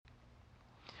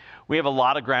We have a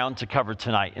lot of ground to cover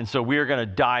tonight, and so we are going to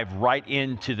dive right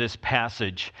into this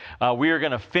passage. We are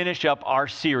going to finish up our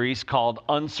series called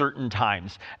Uncertain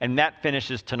Times, and that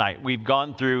finishes tonight. We've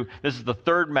gone through, this is the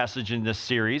third message in this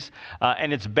series,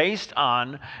 and it's based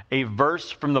on a verse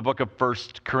from the book of 1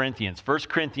 Corinthians. 1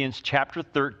 Corinthians chapter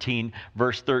 13,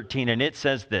 verse 13, and it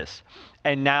says this,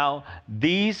 "And now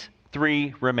these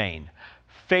three remain,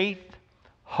 faith,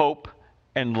 hope,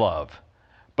 and love.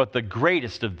 But the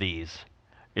greatest of these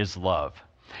is love."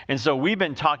 And so we've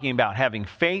been talking about having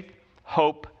faith,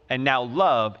 hope, and now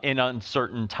love in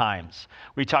uncertain times.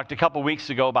 We talked a couple weeks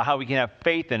ago about how we can have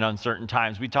faith in uncertain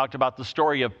times. We talked about the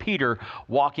story of Peter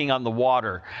walking on the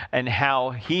water and how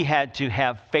he had to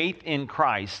have faith in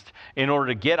Christ in order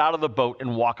to get out of the boat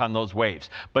and walk on those waves.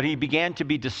 But he began to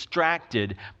be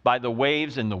distracted by the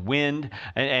waves and the wind,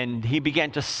 and he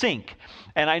began to sink.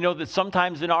 And I know that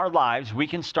sometimes in our lives, we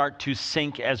can start to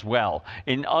sink as well.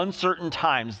 In uncertain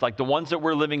times, like the ones that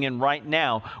we're living in right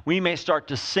now, we may start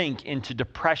to sink into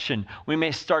depression. We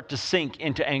may start to sink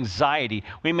into anxiety.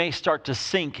 We may start to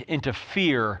sink into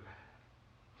fear.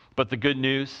 But the good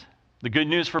news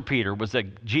for Peter was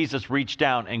that Jesus reached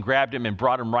down and grabbed him and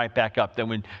brought him right back up. That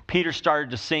when Peter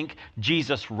started to sink,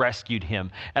 Jesus rescued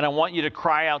him. And I want you to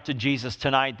cry out to Jesus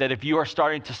tonight that if you are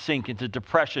starting to sink into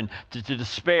depression, to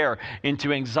despair,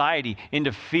 into anxiety,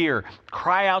 into fear,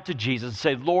 cry out to Jesus and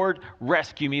say, "Lord,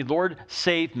 rescue me. Lord,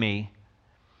 save me."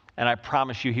 And I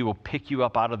promise you, he will pick you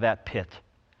up out of that pit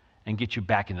and get you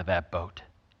back into that boat.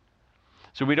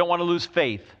 So we don't want to lose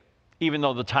faith, even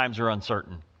though the times are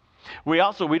uncertain. We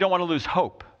don't want to lose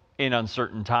hope in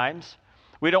uncertain times.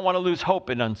 We don't want to lose hope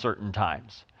in uncertain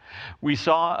times. We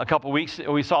saw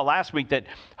last week that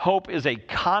hope is a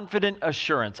confident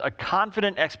assurance, a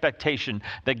confident expectation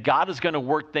that God is going to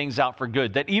work things out for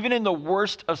good. That even in the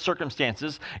worst of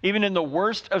circumstances, even in the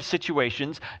worst of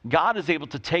situations, God is able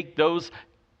to take those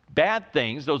bad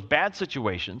things, those bad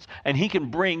situations, and he can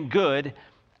bring good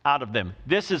out of them.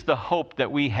 This is the hope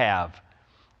that we have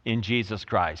in Jesus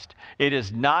Christ. It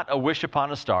is not a wish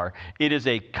upon a star. It is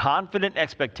a confident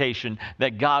expectation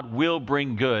that God will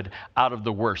bring good out of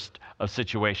the worst of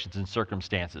situations and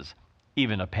circumstances,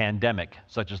 even a pandemic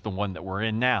such as the one that we're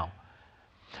in now.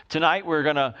 Tonight we're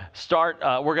going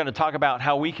to talk about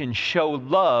how we can show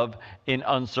love in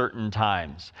uncertain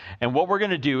times. And what we're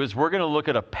going to do is we're going to look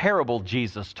at a parable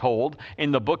Jesus told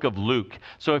in the book of Luke.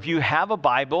 So if you have a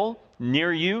Bible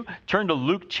near you, turn to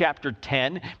Luke chapter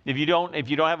 10. If you don't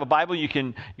have a Bible,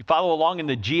 you follow along in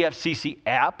the GFCC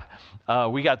app.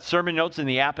 We got sermon notes in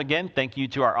the app again. Thank you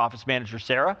to our office manager,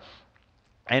 Sarah.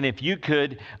 And if you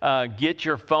could get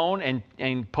your phone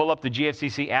and pull up the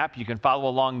GFCC app, you can follow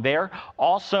along there.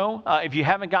 Also, if you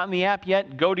haven't gotten the app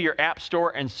yet, go to your app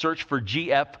store and search for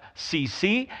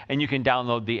GFCC, and you can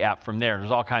download the app from there.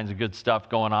 There's all kinds of good stuff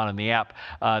going on in the app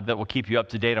that will keep you up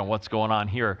to date on what's going on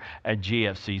here at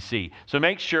GFCC. So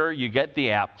make sure you get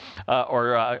the app,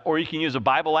 or you can use a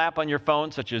Bible app on your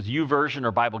phone, such as YouVersion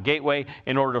or Bible Gateway,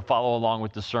 in order to follow along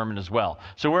with the sermon as well.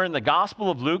 So we're in the Gospel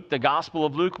of Luke. The Gospel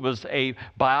of Luke was a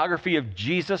biography of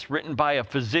Jesus written by a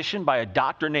physician, by a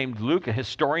doctor named Luke, a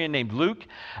historian named Luke,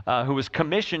 who was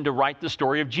commissioned to write the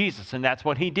story of Jesus, and that's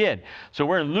what he did. So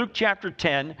we're in Luke chapter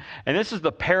 10, and this is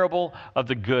the parable of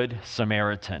the Good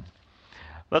Samaritan.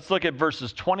 Let's look at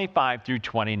verses 25 through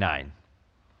 29.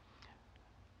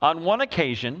 On one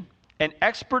occasion, an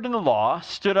expert in the law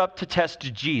stood up to test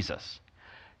Jesus.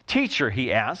 "Teacher,"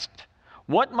 he asked,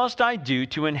 "what must I do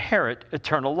to inherit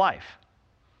eternal life?"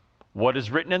 "What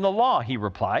is written in the law?" he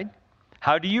replied.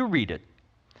 "How do you read it?"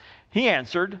 He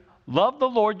answered, "Love the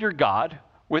Lord your God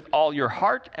with all your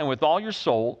heart and with all your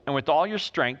soul and with all your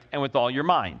strength and with all your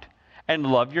mind, and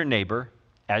love your neighbor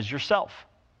as yourself."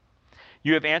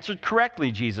 "You have answered correctly,"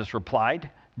 Jesus replied.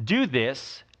 "Do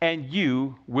this and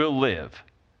you will live."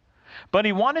 But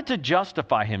he wanted to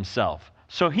justify himself,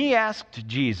 so he asked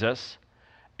Jesus,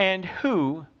 "And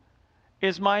who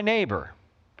is my neighbor?"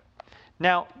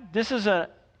 Now, this is an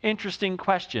interesting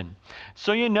question.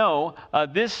 So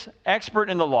this expert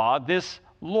in the law, this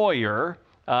lawyer,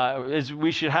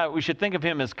 we should think of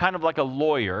him as kind of like a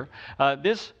lawyer.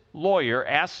 This lawyer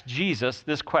asked Jesus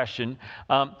this question: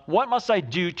 what must I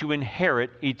do to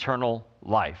inherit eternal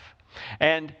life?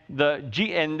 And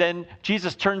then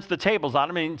Jesus turns the tables on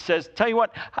him and says, "Tell you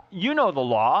what, you know the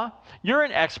law. You're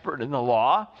an expert in the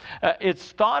law."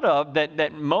 It's thought of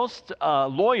that most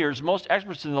lawyers, most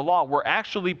experts in the law were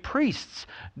actually priests,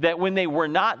 that when they were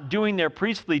not doing their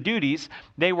priestly duties,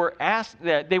 they were asked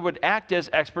that they would act as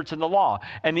experts in the law.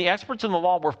 And the experts in the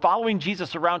law were following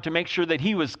Jesus around to make sure that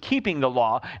he was keeping the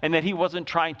law and that he wasn't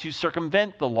trying to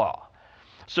circumvent the law.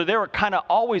 So they were kind of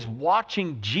always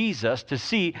watching Jesus to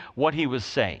see what he was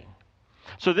saying.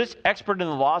 So this expert in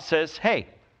the law says, hey,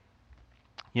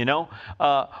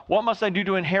 what must I do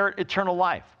to inherit eternal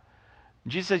life?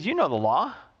 Jesus says, you know the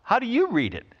law. How do you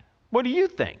read it? What do you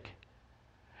think?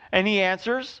 And he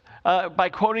answers by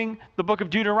quoting the book of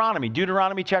Deuteronomy.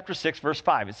 Deuteronomy chapter 6, verse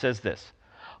 5. It says this: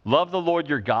 love the Lord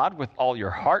your God with all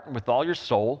your heart and with all your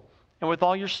soul and with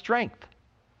all your strength.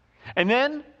 And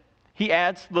then he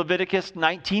adds Leviticus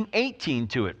 19:18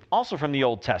 to it, also from the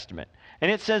Old Testament.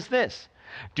 And it says this: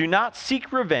 do not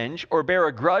seek revenge or bear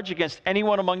a grudge against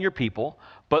anyone among your people,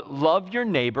 but love your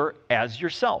neighbor as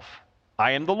yourself.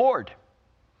 I am the Lord.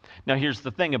 Now here's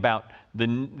the thing about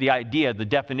the idea, the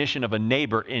definition of a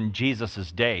neighbor in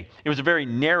Jesus' day. It was a very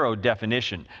narrow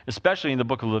definition, especially in the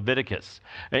book of Leviticus.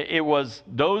 It was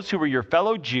those who were your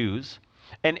fellow Jews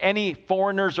and any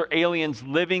foreigners or aliens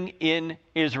living in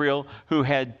Israel who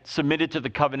had submitted to the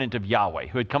covenant of Yahweh,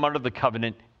 who had come under the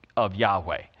covenant of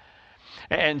Yahweh.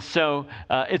 And so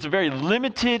it's a very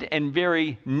limited and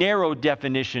very narrow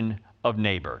definition of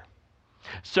neighbor.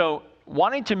 So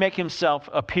wanting to make himself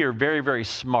appear very, very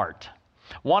smart,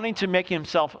 wanting to make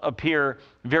himself appear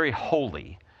very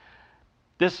holy,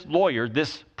 this lawyer,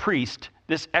 this priest,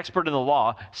 this expert in the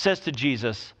law says to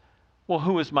Jesus, well,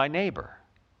 who is my neighbor?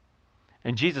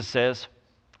 And Jesus says,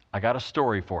 I got a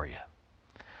story for you.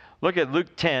 Look at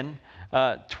Luke 10,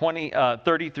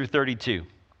 30 through 32.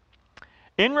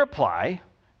 In reply,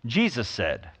 Jesus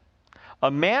said,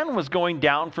 a man was going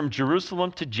down from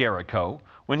Jerusalem to Jericho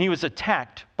when he was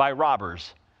attacked by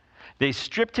robbers. They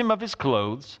stripped him of his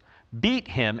clothes, beat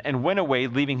him, and went away,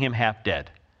 leaving him half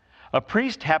dead. A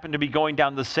priest happened to be going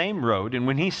down the same road, and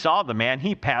when he saw the man,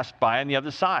 he passed by on the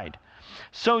other side.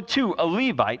 So too, a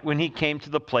Levite, when he came to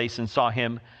the place and saw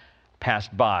him,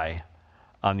 passed by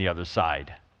on the other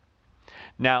side.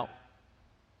 Now,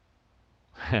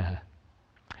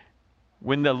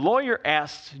 when the lawyer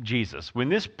asked Jesus, when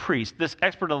this priest, this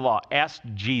expert in the law, asked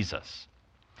Jesus,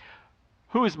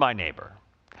 who is my neighbor?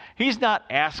 He's not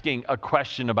asking a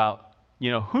question about,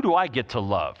 who do I get to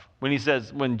love?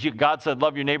 When God said,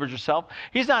 love your neighbors yourself,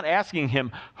 he's not asking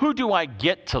him, who do I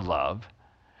get to love?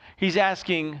 He's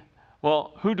asking,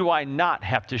 well, who do I not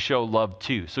have to show love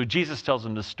to? So Jesus tells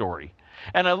him this story.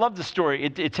 And I love the story.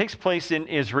 It takes place in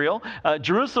Israel.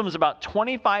 Jerusalem is about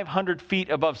 2,500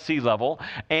 feet above sea level,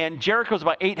 and Jericho is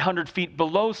about 800 feet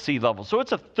below sea level. So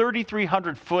it's a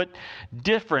 3,300 foot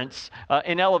difference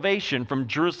in elevation from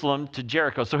Jerusalem to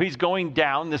Jericho. So he's going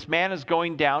down. This man is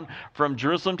going down from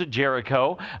Jerusalem to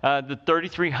Jericho, the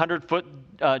 3,300 foot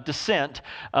descent.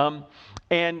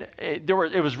 And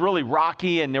it was really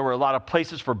rocky, and there were a lot of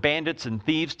places for bandits and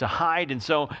thieves to hide. And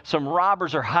so some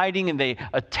robbers are hiding, and they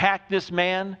attack this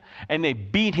man, and they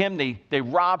beat him, they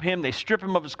rob him, they strip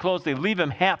him of his clothes, they leave him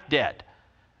half dead.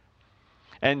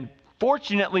 And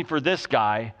fortunately for this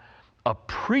guy, a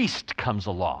priest comes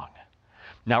along.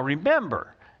 Now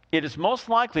remember, it is most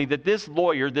likely that this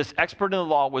lawyer, this expert in the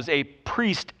law, was a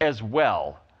priest as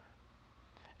well.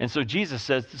 And so Jesus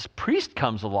says, this priest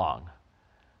comes along.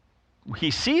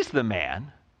 He sees the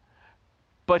man,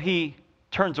 but he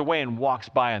turns away and walks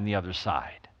by on the other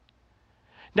side.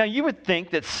 Now, you would think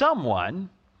that someone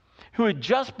who had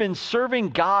just been serving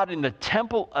God in the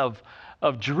temple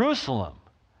of Jerusalem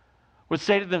would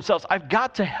say to themselves, I've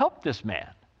got to help this man.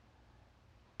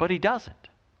 But he doesn't.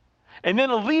 And then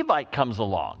a Levite comes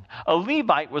along. A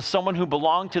Levite was someone who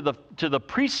belonged to the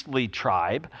priestly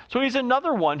tribe, so he's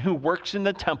another one who works in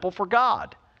the temple for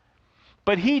God.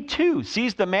 But he too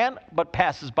sees the man, but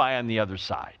passes by on the other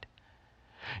side.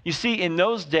 You see, in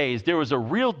those days, there was a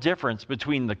real difference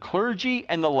between the clergy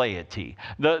and the laity,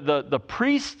 the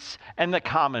priests and the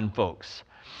common folks.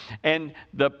 And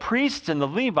the priests and the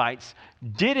Levites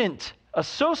didn't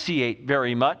associate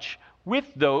very much with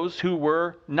those who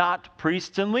were not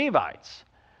priests and Levites.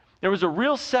 There was a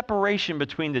real separation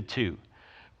between the two.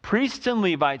 Priests and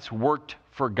Levites worked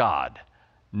for God,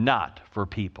 not for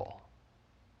people.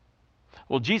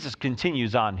 Well, Jesus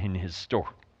continues on in his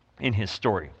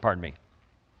story.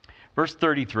 Verse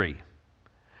 33.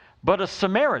 But a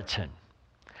Samaritan,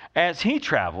 as he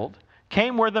traveled,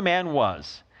 came where the man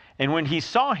was, and when he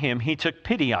saw him, he took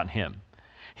pity on him.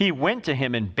 He went to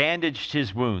him and bandaged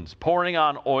his wounds, pouring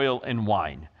on oil and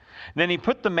wine. Then he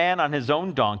put the man on his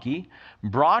own donkey,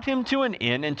 brought him to an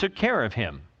inn, and took care of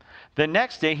him. The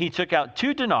next day he took out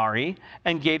 2 denarii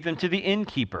and gave them to the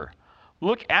innkeeper.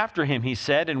 Look after him, he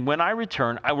said, and when I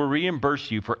return, I will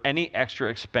reimburse you for any extra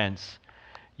expense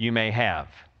you may have.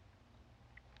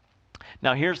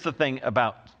 Now, here's the thing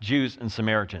about Jews and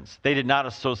Samaritans. They did not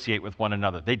associate with one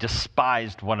another. They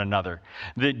despised one another.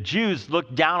 The Jews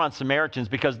looked down on Samaritans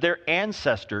because their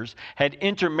ancestors had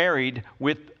intermarried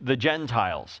with the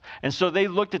Gentiles. And so they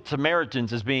looked at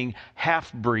Samaritans as being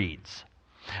half-breeds.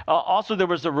 Also, there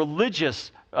was a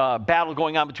religious battle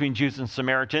going on between Jews and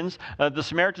Samaritans. The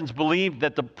Samaritans believed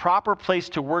that the proper place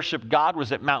to worship God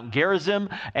was at Mount Gerizim,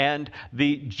 and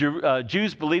the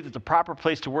Jews believed that the proper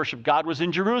place to worship God was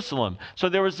in Jerusalem. So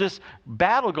there was this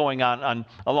battle going on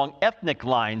along ethnic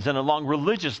lines and along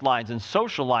religious lines and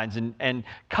social lines and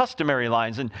customary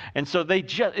lines. And so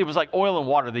it was like oil and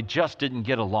water. They just didn't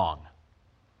get along.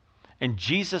 And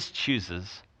Jesus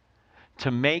chooses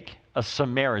to make a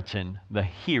Samaritan the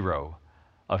hero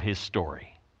of his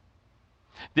story.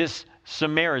 This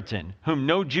Samaritan, whom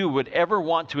no Jew would ever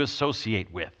want to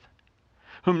associate with,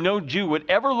 whom no Jew would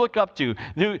ever look up to.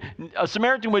 A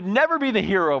Samaritan would never be the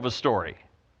hero of a story,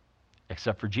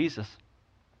 except for Jesus.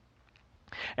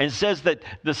 And it says that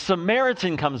the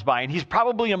Samaritan comes by, and he's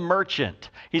probably a merchant.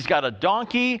 He's got a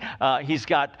donkey, he's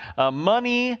got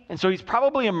money, and so he's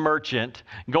probably a merchant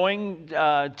going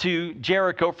to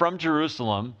Jericho from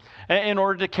Jerusalem in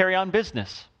order to carry on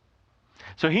business.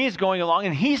 So he's going along,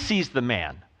 and he sees the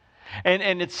man.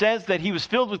 And it says that he was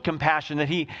filled with compassion, that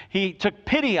he took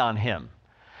pity on him.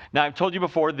 Now, I've told you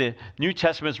before, the New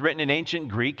Testament is written in ancient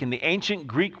Greek, and the ancient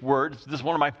Greek word, this is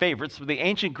one of my favorites, but the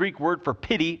ancient Greek word for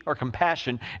pity or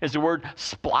compassion is the word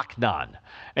splachnon.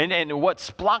 And what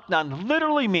splachnon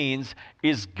literally means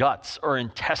is guts or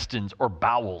intestines or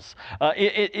bowels.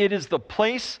 It is the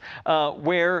place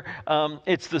where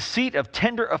it's the seat of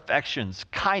tender affections,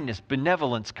 kindness,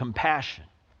 benevolence, compassion.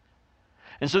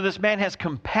 And so this man has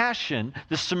compassion,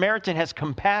 this Samaritan has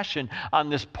compassion on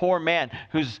this poor man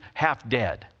who's half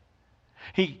dead.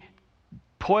 He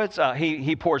pours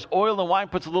oil and wine,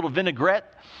 puts a little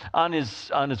vinaigrette on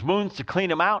his wounds to clean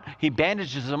him out. He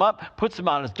bandages him up, puts him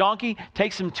on his donkey,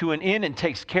 takes him to an inn, and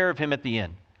takes care of him at the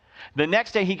inn. The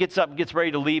next day he gets up and gets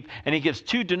ready to leave, and he gives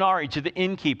 2 denarii to the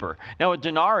innkeeper. Now a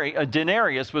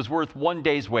denarius was worth 1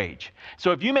 day's wage.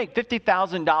 So if you make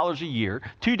 $50,000 a year,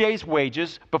 2 days'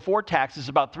 wages before taxes is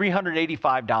about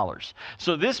 $385.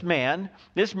 So this man,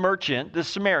 this merchant, this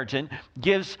Samaritan,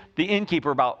 gives the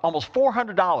innkeeper about almost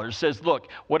 $400, says, look,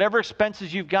 whatever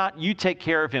expenses you've got, you take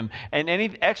care of him. And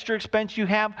any extra expense you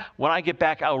have, when I get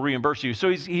back, I'll reimburse you.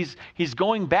 So he's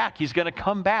going back. He's going to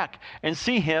come back and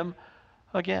see him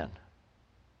again.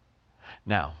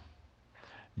 Now,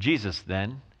 Jesus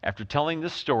then, after telling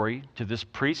this story to this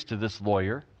priest, to this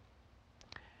lawyer,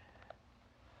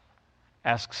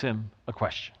 asks him a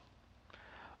question.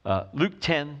 Luke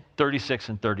 10, 36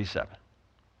 and 37.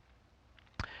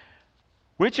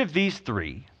 Which of these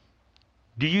 3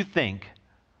 do you think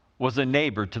was a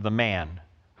neighbor to the man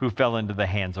who fell into the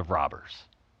hands of robbers?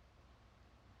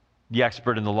 The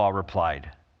expert in the law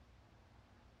replied,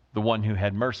 the one who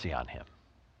had mercy on him.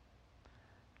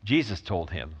 Jesus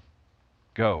told him,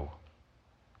 go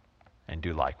and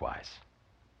do likewise.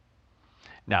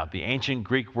 Now, the ancient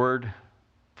Greek word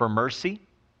for mercy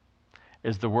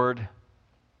is the word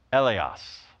eleos.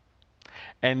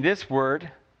 And this word,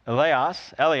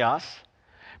 eleos,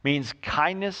 means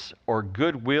kindness or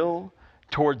goodwill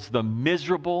towards the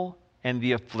miserable and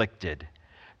the afflicted,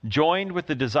 joined with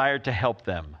the desire to help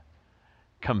them,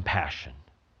 compassion.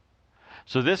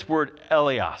 So this word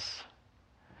eleos,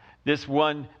 this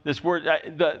word,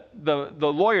 the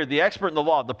lawyer, the expert in the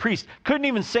law, the priest, couldn't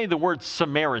even say the word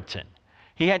Samaritan.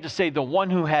 He had to say the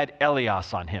one who had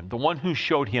eleos on him, the one who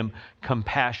showed him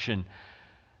compassion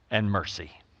and mercy.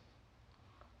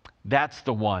 That's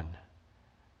the one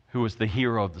who was the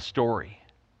hero of the story.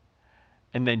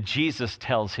 And then Jesus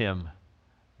tells him,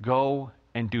 go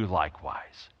and do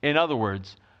likewise. In other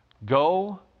words,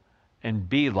 go and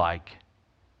be like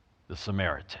the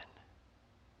Samaritan.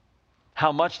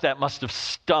 How much that must have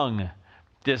stung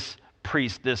this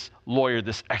priest, this lawyer,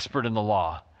 this expert in the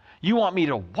law. You want me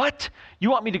to what?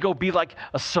 You want me to go be like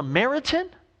a Samaritan?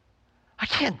 I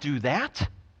can't do that.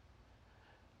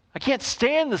 I can't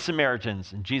stand the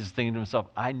Samaritans. And Jesus thinking to himself,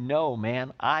 I know,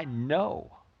 man, I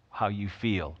know how you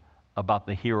feel about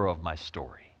the hero of my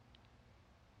story.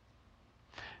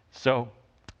 So,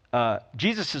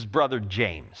 Jesus' brother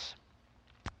James,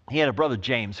 he had a brother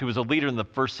James who was a leader in the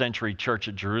first century church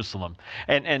at Jerusalem.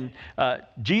 And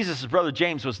Jesus' brother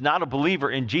James was not a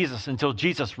believer in Jesus until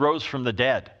Jesus rose from the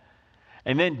dead.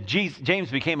 And then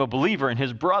James became a believer in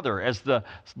his brother as the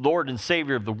Lord and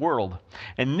Savior of the world.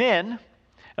 And then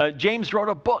James wrote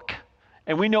a book.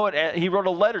 And we know it, he wrote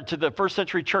a letter to the first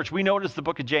century church. We know it as the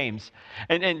book of James.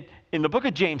 And in the book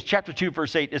of James, chapter 2,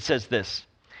 verse 8, it says this: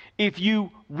 if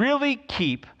you really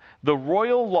keep The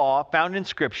royal law found in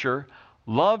Scripture,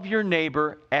 love your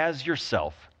neighbor as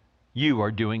yourself, you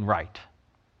are doing right.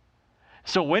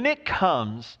 So when it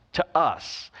comes to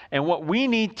us and what we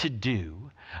need to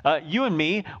do, you and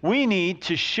me, we need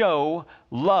to show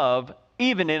love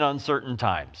even in uncertain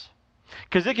times.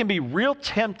 Because it can be real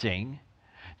tempting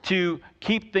to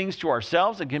keep things to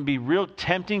ourselves. It can be real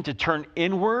tempting to turn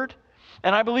inward.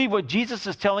 And I believe what Jesus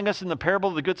is telling us in the parable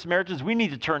of the Good Samaritans, we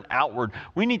need to turn outward.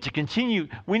 We need to continue.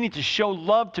 We need to show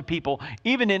love to people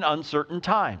even in uncertain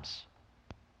times.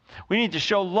 We need to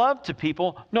show love to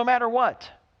people no matter what.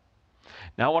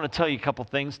 Now, I want to tell you a couple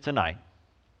things tonight.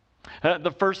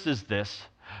 The first is this.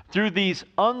 Through these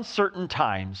uncertain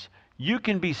times, you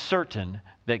can be certain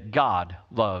that God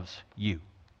loves you.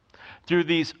 Through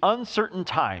these uncertain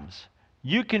times,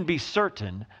 you can be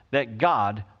certain that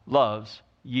God loves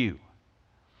you.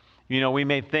 You know, we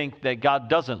may think that God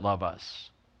doesn't love us,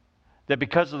 that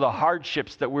because of the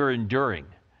hardships that we're enduring,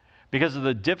 because of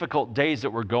the difficult days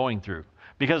that we're going through,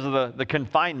 because of the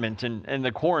confinement and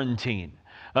the quarantine,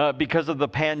 because of the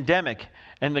pandemic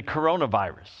and the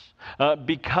coronavirus,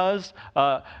 because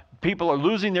people are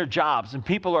losing their jobs and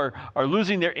people are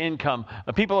losing their income,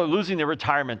 people are losing their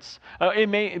retirements,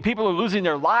 people are losing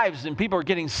their lives and people are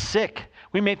getting sick.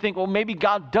 We may think, well, maybe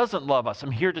God doesn't love us.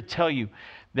 I'm here to tell you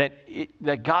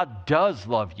that God does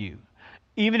love you.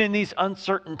 Even in these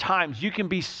uncertain times, you can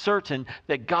be certain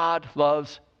that God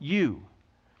loves you.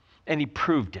 And He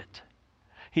proved it.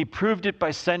 He proved it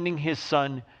by sending His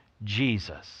Son,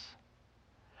 Jesus.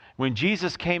 When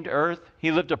Jesus came to earth,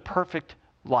 He lived a perfect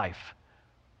life.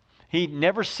 He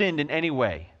never sinned in any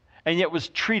way, and yet was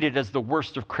treated as the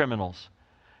worst of criminals.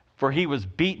 For He was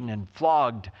beaten and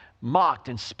flogged, mocked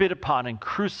and spit upon and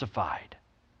crucified.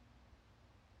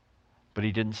 But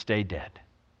He didn't stay dead.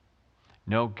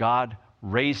 No, God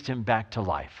raised Him back to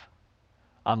life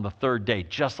on the third day,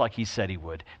 just like He said He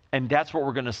would. And that's what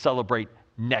we're going to celebrate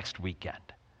next weekend.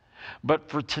 But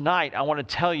for tonight, I want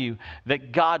to tell you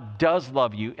that God does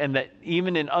love you, and that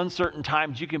even in uncertain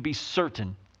times, you can be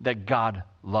certain that God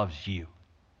loves you.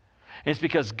 And it's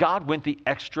because God went the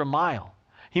extra mile.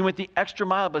 He went the extra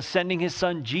mile by sending His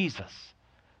Son, Jesus,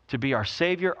 to be our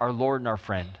Savior, our Lord, and our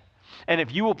friend. And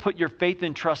if you will put your faith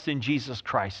and trust in Jesus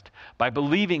Christ by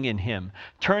believing in Him,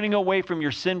 turning away from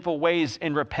your sinful ways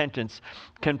in repentance,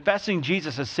 confessing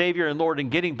Jesus as Savior and Lord, and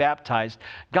getting baptized,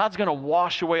 God's going to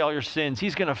wash away all your sins.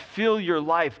 He's going to fill your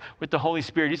life with the Holy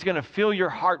Spirit. He's going to fill your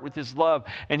heart with His love.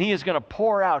 And He is going to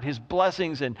pour out His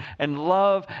blessings and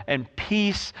love and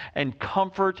peace and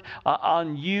comfort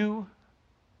on you.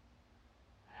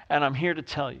 And I'm here to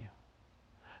tell you,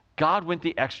 God went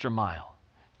the extra mile.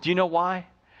 Do you know why?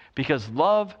 Because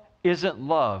love isn't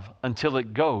love until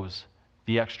it goes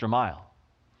the extra mile.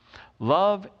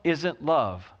 Love isn't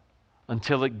love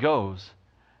until it goes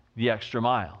the extra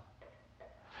mile.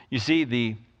 You see,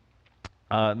 the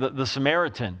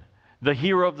Samaritan, the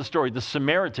hero of the story, the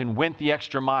Samaritan went the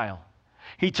extra mile.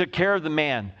 He took care of the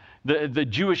man, the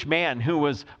Jewish man who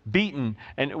was beaten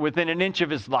and within an inch of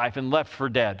his life and left for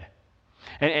dead.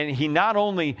 And he not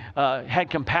only had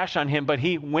compassion on him, but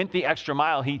he went the extra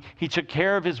mile. He took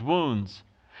care of his wounds.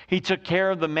 He took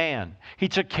care of the man. He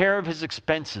took care of his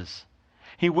expenses.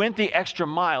 He went the extra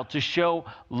mile to show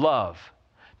love,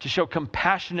 to show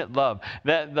compassionate love.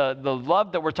 The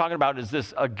love that we're talking about is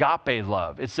this agape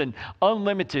love. It's an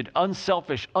unlimited,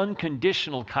 unselfish,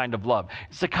 unconditional kind of love.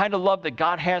 It's the kind of love that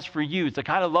God has for you. It's the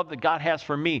kind of love that God has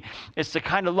for me. It's the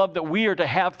kind of love that we are to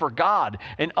have for God,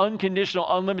 an unconditional,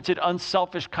 unlimited,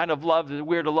 unselfish kind of love that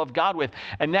we're to love God with.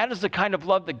 And that is the kind of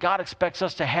love that God expects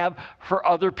us to have for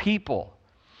other people.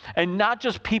 And not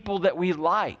just people that we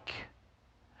like,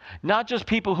 not just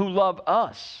people who love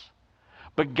us.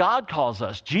 But God calls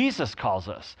us, Jesus calls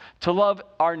us, to love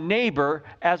our neighbor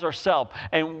as ourselves.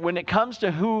 And when it comes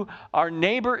to who our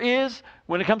neighbor is,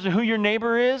 when it comes to who your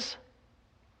neighbor is,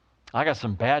 I got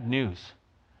some bad news.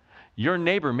 Your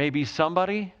neighbor may be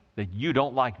somebody that you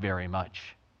don't like very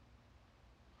much.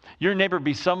 Your neighbor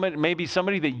may be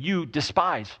somebody that you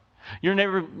despise. Your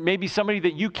neighbor may be somebody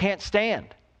that you can't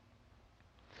stand.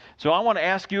 So I want to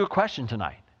ask you a question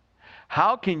tonight.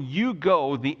 How can you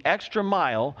go the extra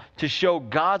mile to show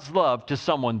God's love to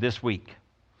someone this week?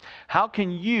 How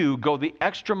can you go the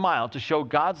extra mile to show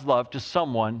God's love to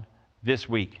someone this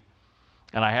week?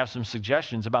 And I have some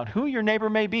suggestions about who your neighbor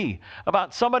may be,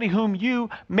 about somebody whom you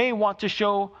may want to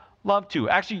show love to.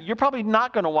 Actually, you're probably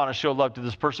not going to want to show love to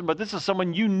this person, but this is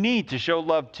someone you need to show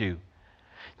love to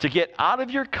get out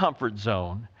of your comfort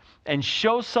zone and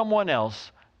show someone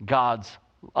else God's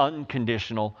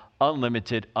unconditional,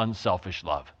 unlimited, unselfish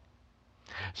love.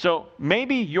 So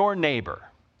maybe your neighbor,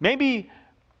 maybe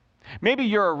Maybe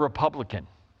you're a Republican.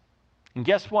 And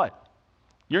guess what?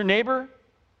 Your neighbor's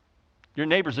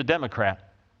a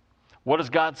Democrat. What does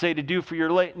God say to do for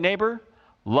your neighbor?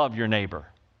 Love your neighbor.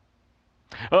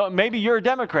 Maybe you're a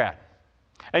Democrat,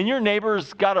 and your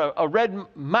neighbor's got a red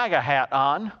MAGA hat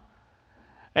on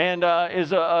and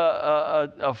is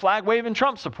a flag-waving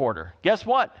Trump supporter. Guess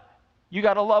what? You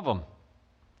got to love them,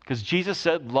 because Jesus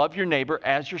said, love your neighbor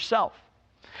as yourself.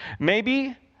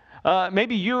 Maybe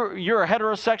you're a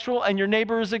heterosexual and your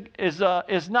neighbor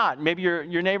is not. Maybe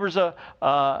your neighbor's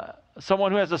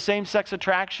someone who has a same-sex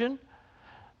attraction,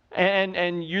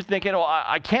 and you're thinking, oh,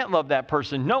 I can't love that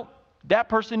person. No, that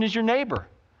person is your neighbor.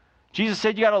 Jesus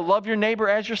said you got to love your neighbor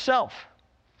as yourself.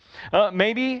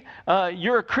 Maybe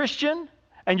you're a Christian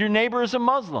and your neighbor is a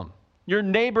Muslim. Your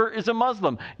neighbor is a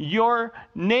Muslim. Your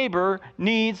neighbor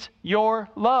needs your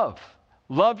love.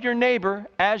 Love your neighbor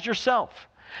as yourself.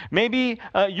 Maybe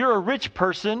you're a rich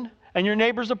person and your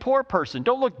neighbor's a poor person.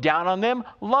 Don't look down on them.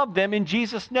 Love them in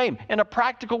Jesus' name in a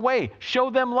practical way. Show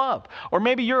them love. Or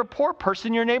maybe you're a poor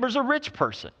person, your neighbor's a rich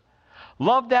person.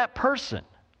 Love that person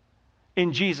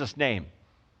in Jesus' name.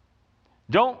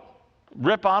 Don't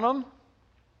rip on them.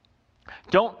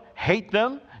 Don't hate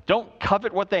them. Don't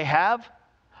covet what they have.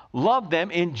 Love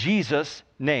them in Jesus'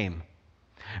 name.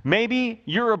 Maybe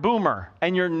you're a boomer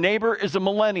and your neighbor is a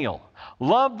millennial.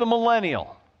 Love the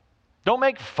millennial. Don't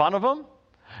make fun of them.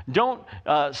 Don't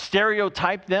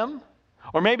stereotype them.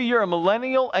 Or maybe you're a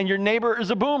millennial and your neighbor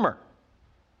is a boomer.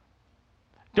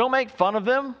 Don't make fun of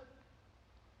them.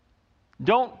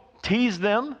 Don't tease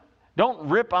them. Don't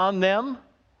rip on them.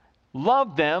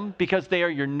 Love them because they are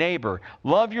your neighbor.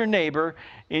 Love your neighbor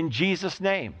in Jesus'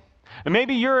 name. And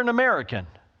maybe you're an American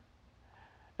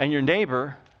and your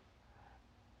neighbor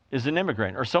is an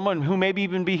immigrant or someone who maybe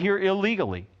even be here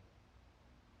illegally.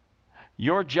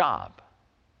 Your job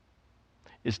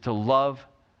is to love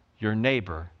your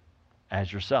neighbor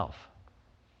as yourself.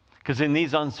 Because in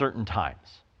these uncertain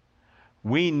times,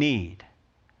 we need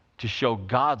to show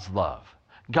God's love,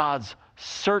 God's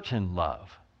certain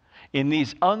love. In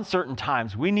these uncertain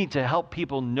times, we need to help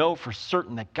people know for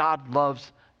certain that God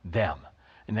loves them,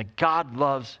 and that God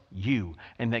loves you,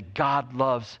 and that God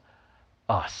loves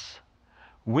us.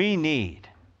 We need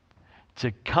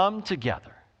to come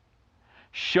together,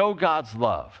 show God's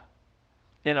love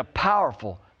in a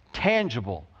powerful,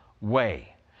 tangible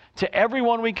way to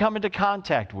everyone we come into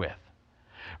contact with.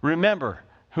 Remember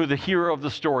who the hero of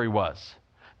the story was.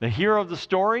 The hero of the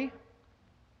story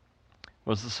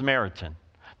was the Samaritan,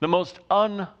 the most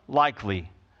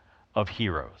unlikely of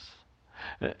heroes.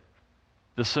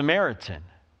 The Samaritan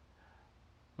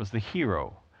was the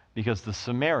hero because the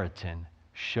Samaritan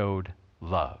showed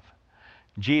love.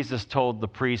 Jesus told the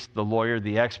priest, the lawyer,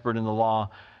 the expert in the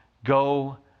law,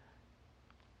 go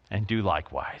and do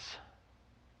likewise.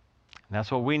 And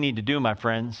that's what we need to do, my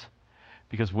friends,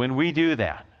 because when we do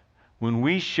that, when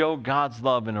we show God's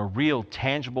love in a real,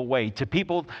 tangible way to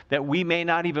people that we may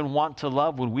not even want to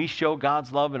love, when we show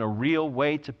God's love in a real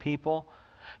way to people,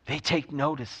 they take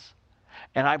notice.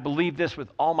 And I believe this with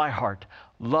all my heart.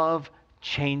 Love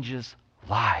changes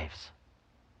lives.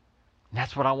 And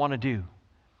that's what I want to do.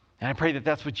 And I pray that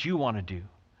that's what you want to do.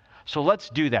 So let's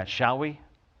do that, shall we?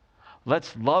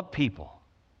 Let's love people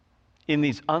in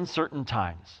these uncertain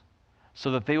times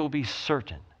so that they will be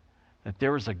certain that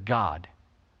there is a God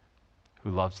who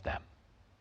loves them.